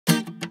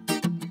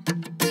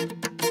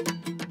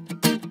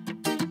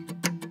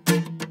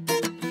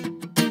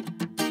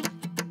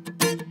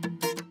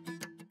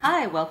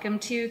Hi, welcome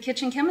to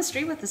Kitchen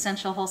Chemistry with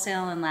Essential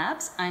Wholesale and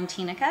Labs. I'm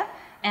Tinica,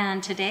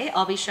 and today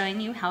I'll be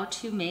showing you how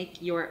to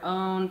make your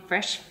own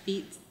fresh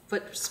feet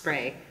foot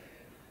spray.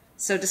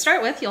 So to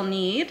start with, you'll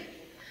need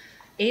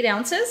 8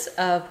 ounces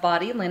of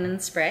body linen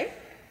spray,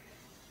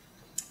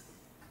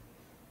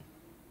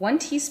 1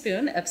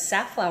 teaspoon of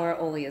Safflower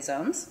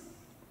Oleosomes,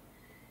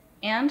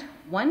 and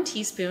 1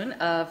 teaspoon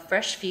of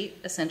Fresh Feet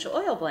Essential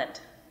Oil Blend.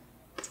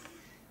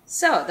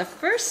 So the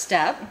first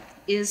step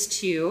is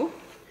to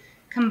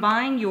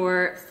combine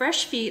your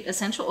Fresh Feet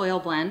Essential Oil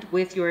Blend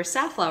with your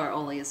Safflower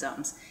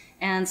Oleosomes.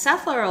 And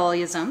Safflower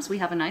Oleosomes, we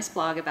have a nice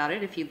blog about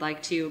it if you'd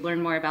like to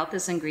learn more about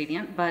this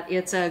ingredient, but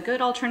it's a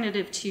good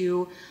alternative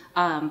to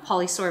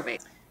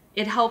polysorbate.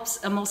 It helps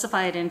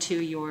emulsify it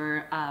into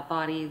your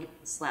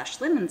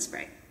body/linen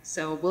spray.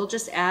 So we'll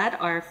just add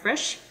our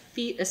Fresh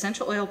Feet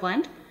Essential Oil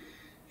Blend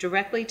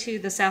directly to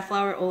the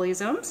Safflower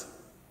Oleosomes,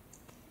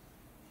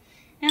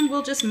 and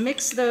we'll just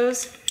mix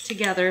those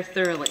together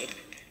thoroughly.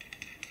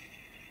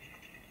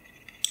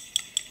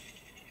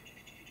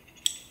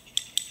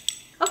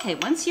 Okay,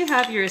 once you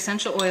have your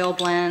essential oil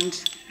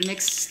blend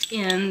mixed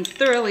in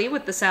thoroughly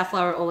with the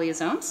Safflower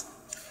Oleosomes,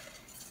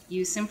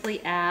 you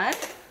simply add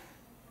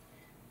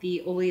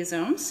the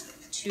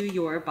oleosomes to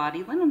your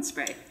body linen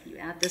spray. You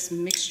add this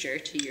mixture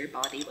to your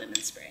body linen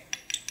spray.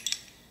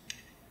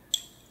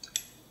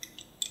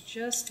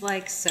 Just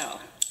like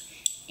so.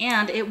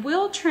 And it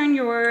will turn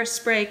your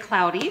spray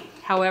cloudy.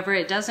 However,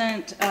 it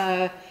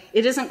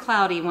isn't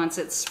cloudy once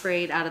it's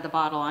sprayed out of the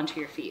bottle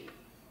onto your feet.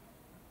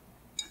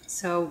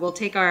 So we'll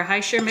take our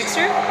high shear mixer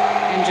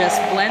and just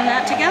blend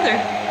that together.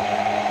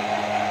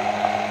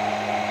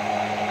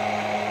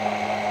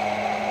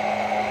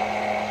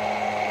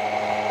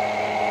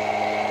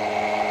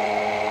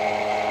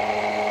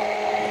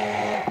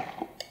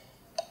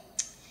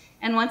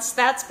 And once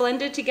that's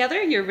blended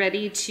together, you're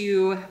ready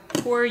to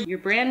pour your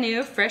brand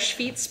new Fresh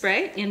Feet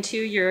spray into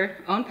your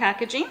own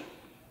packaging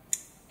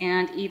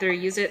and either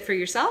use it for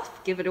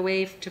yourself, give it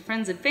away to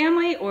friends and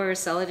family, or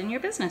sell it in your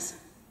business.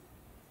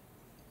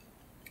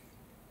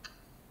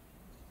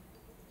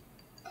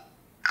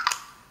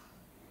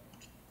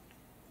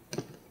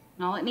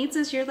 And all it needs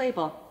is your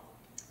label.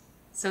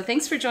 So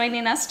thanks for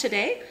joining us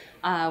today.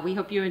 We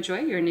hope you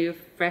enjoy your new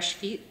Fresh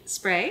Feet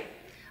spray.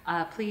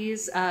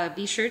 Please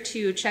be sure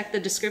to check the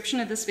description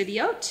of this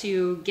video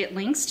to get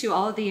links to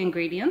all of the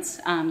ingredients.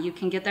 You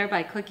can get there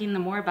by clicking the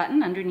More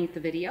button underneath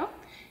the video.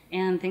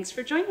 And thanks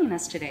for joining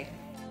us today.